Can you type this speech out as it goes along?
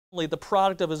the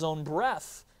product of his own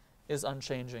breath is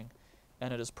unchanging,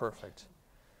 and it is perfect.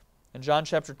 In John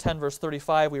chapter 10, verse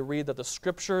 35, we read that the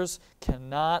Scriptures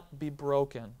cannot be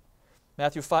broken.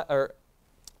 Matthew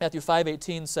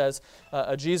 5:18 says,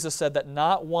 Jesus said that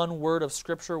not one word of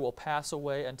Scripture will pass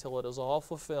away until it is all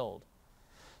fulfilled.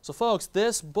 So folks,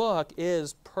 this book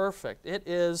is perfect. It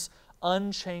is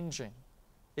unchanging.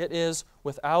 It is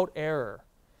without error.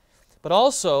 But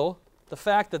also, the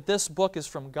fact that this book is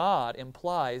from God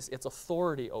implies its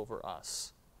authority over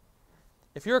us.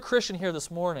 If you're a Christian here this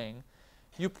morning,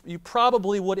 you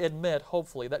probably would admit,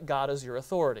 hopefully, that God is your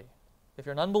authority. If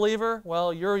you're an unbeliever,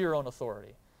 well, you're your own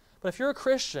authority. But if you're a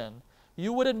Christian,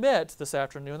 you would admit this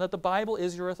afternoon that the Bible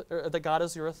is that God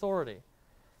is your authority.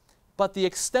 But the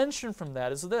extension from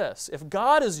that is this: if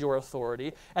God is your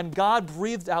authority and God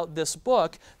breathed out this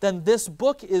book, then this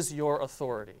book is your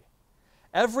authority.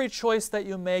 Every choice that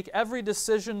you make, every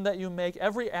decision that you make,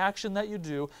 every action that you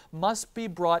do must be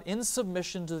brought in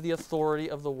submission to the authority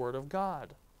of the Word of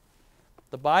God.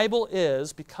 The Bible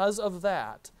is, because of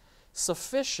that,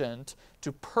 sufficient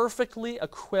to perfectly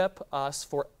equip us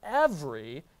for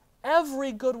every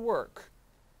good work,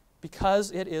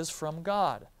 because it is from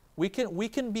God. We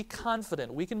can be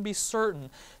confident, we can be certain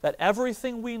that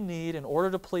everything we need in order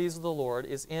to please the Lord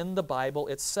is in the Bible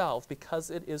itself,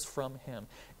 because it is from Him.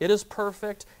 It is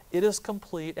perfect, it is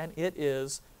complete, and it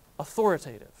is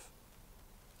authoritative.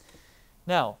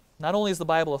 Now, not only is the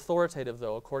Bible authoritative,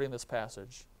 though, according to this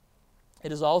passage,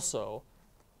 it is also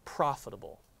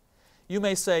profitable. You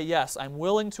may say, yes, I'm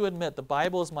willing to admit the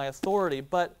Bible is my authority,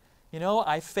 but,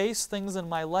 I face things in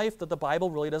my life that the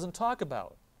Bible really doesn't talk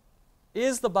about.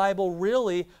 Is the Bible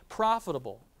really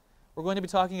profitable? We're going to be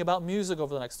talking about music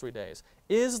over the next 3 days.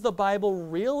 Is the Bible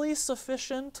really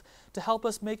sufficient to help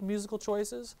us make musical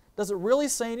choices? Does it really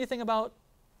say anything about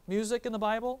music in the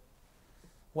Bible?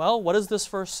 Well, what does this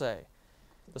verse say?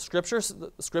 The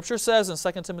Scripture says in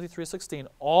 2 Timothy 3:16,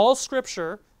 all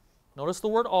Scripture, notice the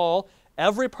word all,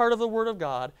 every part of the Word of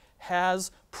God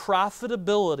has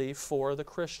profitability for the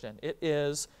Christian. It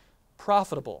is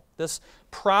profitable. This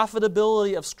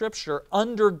profitability of Scripture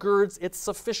undergirds its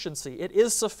sufficiency. It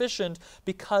is sufficient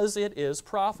because it is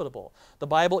profitable. The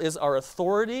Bible is our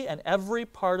authority, and every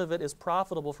part of it is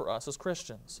profitable for us as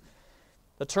Christians.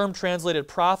 The term translated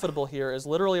profitable here is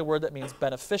literally a word that means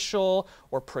beneficial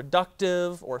or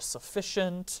productive or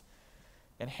sufficient.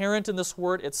 Inherent in this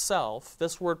word itself,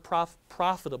 this word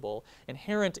profitable,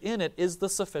 inherent in it is the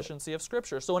sufficiency of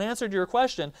Scripture. So in answer to your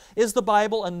question, is the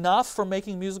Bible enough for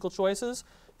making musical choices?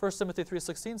 1 Timothy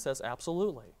 3:16 says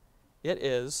absolutely. It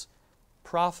is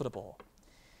profitable.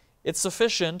 It's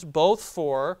sufficient both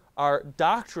for our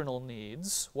doctrinal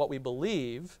needs, what we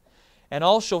believe, and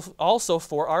also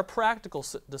for our practical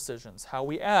decisions, how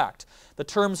we act. The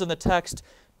terms in the text,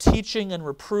 teaching and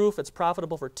reproof, it's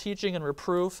profitable for teaching and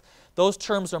reproof. Those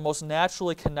terms are most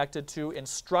naturally connected to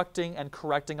instructing and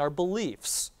correcting our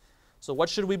beliefs. So what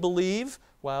should we believe?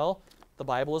 Well, the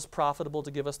Bible is profitable to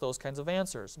give us those kinds of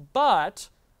answers. But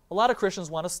a lot of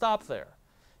Christians want to stop there.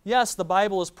 Yes, the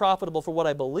Bible is profitable for what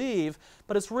I believe,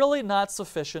 but it's really not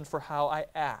sufficient for how I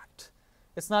act.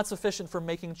 It's not sufficient for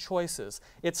making choices.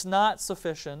 It's not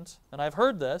sufficient, and I've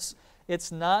heard this,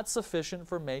 it's not sufficient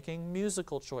for making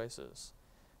musical choices.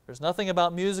 There's nothing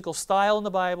about musical style in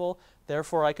the Bible,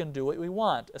 therefore I can do what we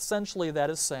want. Essentially, that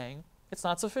is saying it's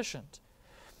not sufficient.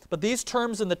 But these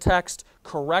terms in the text,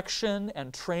 correction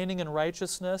and training in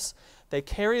righteousness, they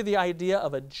carry the idea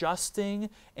of adjusting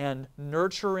and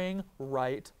nurturing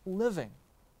right living,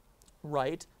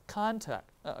 right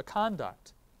conduct.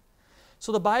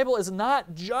 So the Bible is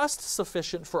not just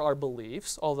sufficient for our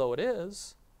beliefs, although it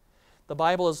is. The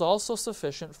Bible is also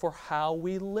sufficient for how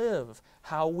we live,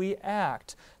 how we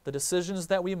act, the decisions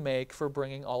that we make for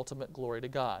bringing ultimate glory to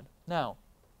God. Now,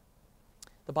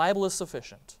 the Bible is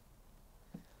sufficient.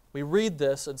 We read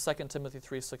this in 2 Timothy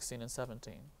 3:16 and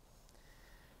 17.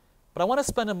 But I want to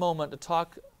spend a moment to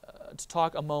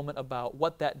talk a moment about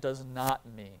what that does not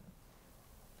mean.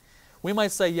 We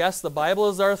might say, yes, the Bible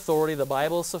is our authority, the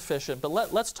Bible is sufficient, but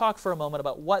let's talk for a moment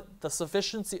about what the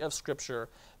sufficiency of Scripture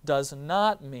does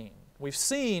not mean. We've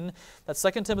seen that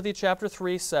 2 Timothy chapter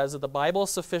 3 says that the Bible is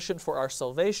sufficient for our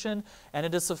salvation and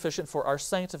it is sufficient for our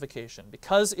sanctification.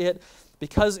 Because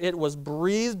it was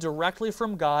breathed directly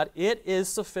from God, it is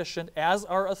sufficient as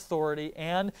our authority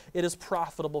and it is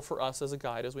profitable for us as a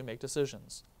guide as we make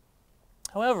decisions.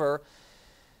 However,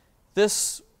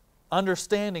 this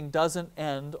understanding doesn't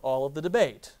end all of the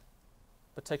debate,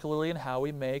 particularly in how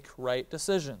we make right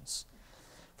decisions.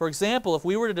 For example, if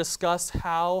we were to discuss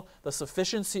how the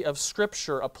sufficiency of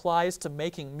Scripture applies to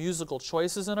making musical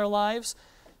choices in our lives,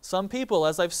 Some people,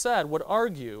 as I've said, would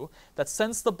argue that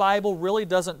since the Bible really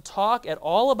doesn't talk at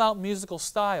all about musical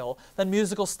style, then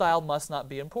musical style must not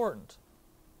be important.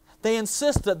 They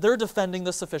insist that they're defending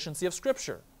the sufficiency of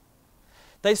Scripture.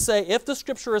 They say if the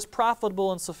Scripture is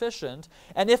profitable and sufficient,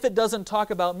 and if it doesn't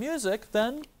talk about music,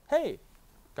 then, hey,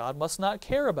 God must not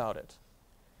care about it.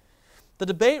 The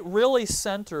debate really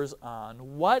centers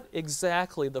on what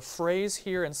exactly the phrase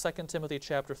here in 2 Timothy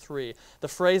chapter 3, the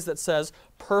phrase that says,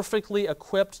 perfectly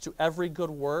equipped to every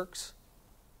good works,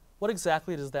 what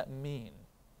exactly does that mean?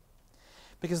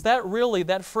 Because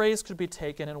that phrase could be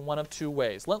taken in one of two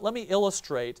ways. Let me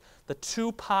illustrate the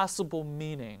two possible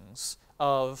meanings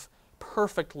of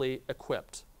perfectly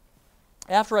equipped.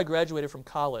 After I graduated from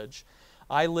college,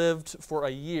 I lived for a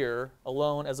year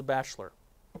alone as a bachelor.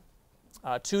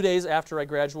 2 days after I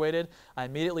graduated, I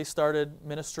immediately started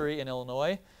ministry in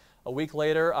Illinois. A week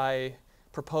later, I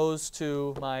proposed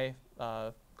to my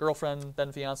girlfriend,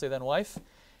 then fiance, then wife,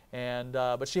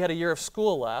 but she had a year of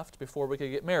school left before we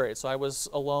could get married, so I was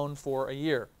alone for a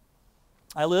year.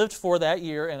 I lived for that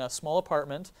year in a small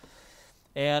apartment,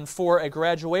 and for a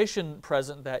graduation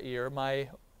present that year, my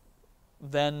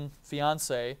then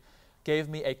fiance gave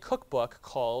me a cookbook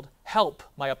called Help,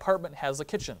 My Apartment Has a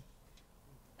Kitchen.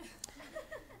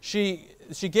 She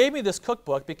gave me this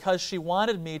cookbook because she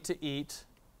wanted me to eat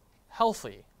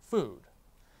healthy food.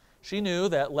 She knew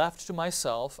that left to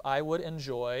myself, I would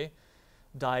enjoy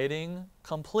dieting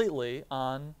completely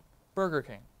on Burger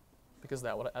King because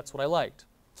that's what I liked.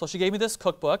 So she gave me this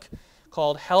cookbook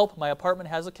called Help, My Apartment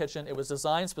Has a Kitchen. It was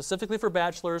designed specifically for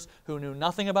bachelors who knew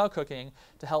nothing about cooking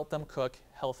to help them cook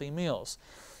healthy meals.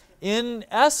 In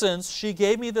essence, she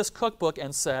gave me this cookbook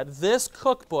and said, this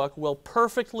cookbook will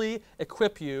perfectly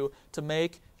equip you to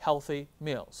make healthy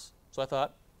meals. So I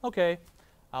thought, okay,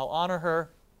 I'll honor her.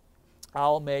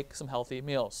 I'll make some healthy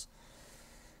meals.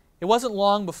 It wasn't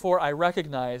long before I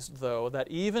recognized, though, that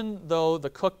even though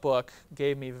the cookbook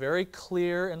gave me very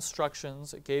clear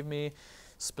instructions, it gave me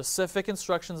specific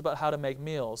instructions about how to make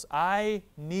meals, I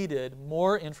needed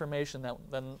more information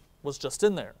than was just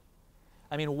in there.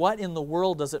 I mean, what in the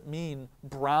world does it mean,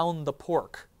 brown the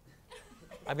pork?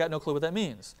 I've got no clue what that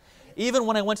means. Even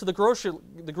when I went to the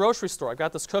grocery store, I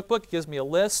got this cookbook, it gives me a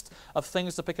list of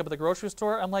things to pick up at the grocery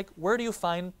store. I'm like, where do you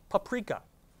find paprika?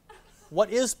 What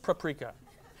is paprika?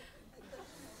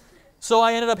 So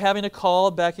I ended up having to call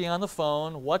Becky on the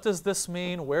phone. What does this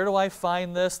mean? Where do I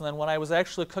find this? And then when I was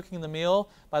actually cooking the meal,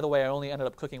 by the way, I only ended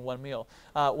up cooking one meal.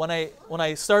 When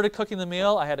I started cooking the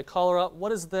meal, I had to call her up.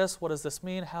 What is this? What does this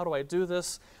mean? How do I do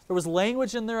this? There was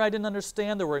language in there I didn't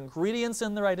understand. There were ingredients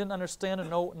in there I didn't understand and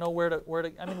know where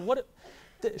to. I mean,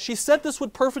 she said this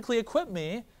would perfectly equip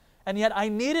me, and yet I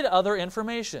needed other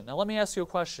information. Now let me ask you a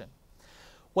question.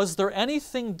 Was there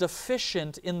anything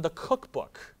deficient in the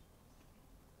cookbook?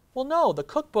 Well, no, the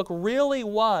cookbook really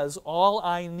was all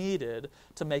I needed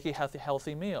to make a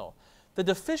healthy meal. The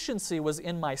deficiency was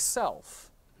in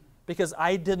myself because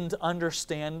I didn't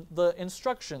understand the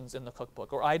instructions in the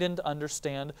cookbook, or I didn't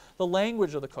understand the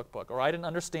language of the cookbook, or I didn't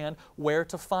understand where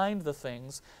to find the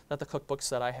things that the cookbook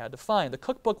said I had to find. The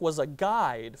cookbook was a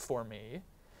guide for me,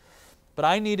 but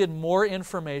I needed more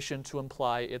information to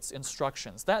imply its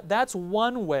instructions. That's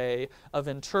one way of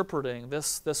interpreting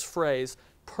this phrase,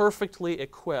 perfectly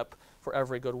equip for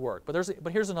every good work. But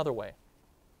here's another way.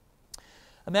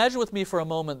 Imagine with me for a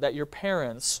moment that your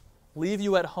parents leave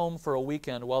you at home for a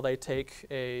weekend while they take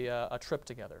a trip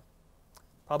together.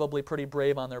 Probably pretty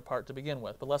brave on their part to begin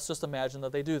with, but let's just imagine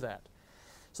that they do that.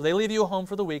 So they leave you home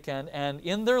for the weekend, and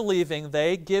in their leaving,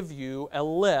 they give you a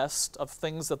list of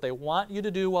things that they want you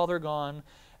to do while they're gone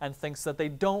and things that they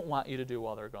don't want you to do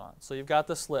while they're gone. So you've got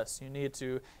this list. You need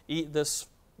to eat this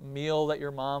meal that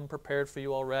your mom prepared for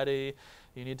you already.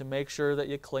 You need to make sure that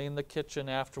you clean the kitchen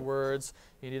afterwards.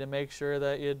 You need to make sure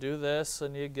that you do this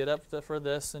and you get up for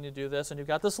this and you do this, and you've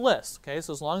got this list. Okay,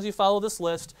 so as long as you follow this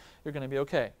list, you're going to be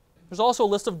okay. There's also a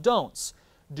list of don'ts.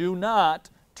 Do not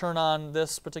turn on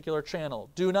this particular channel.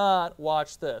 Do not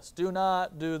watch this. Do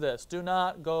not do this. Do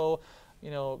not go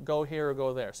here or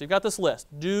go there. So you've got this list,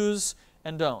 do's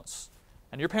and don'ts.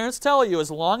 And your parents tell you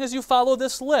as long as you follow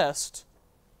this list,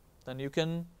 then you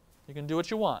can do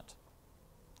what you want.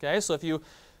 Okay, so if you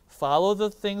follow the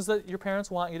things that your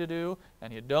parents want you to do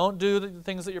and you don't do the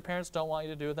things that your parents don't want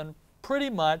you to do, then pretty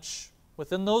much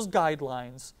within those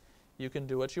guidelines, you can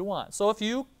do what you want. So if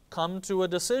you come to a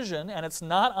decision and it's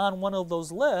not on one of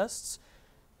those lists,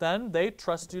 then they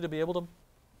trust you to be able to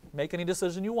make any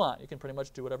decision you want. You can pretty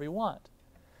much do whatever you want.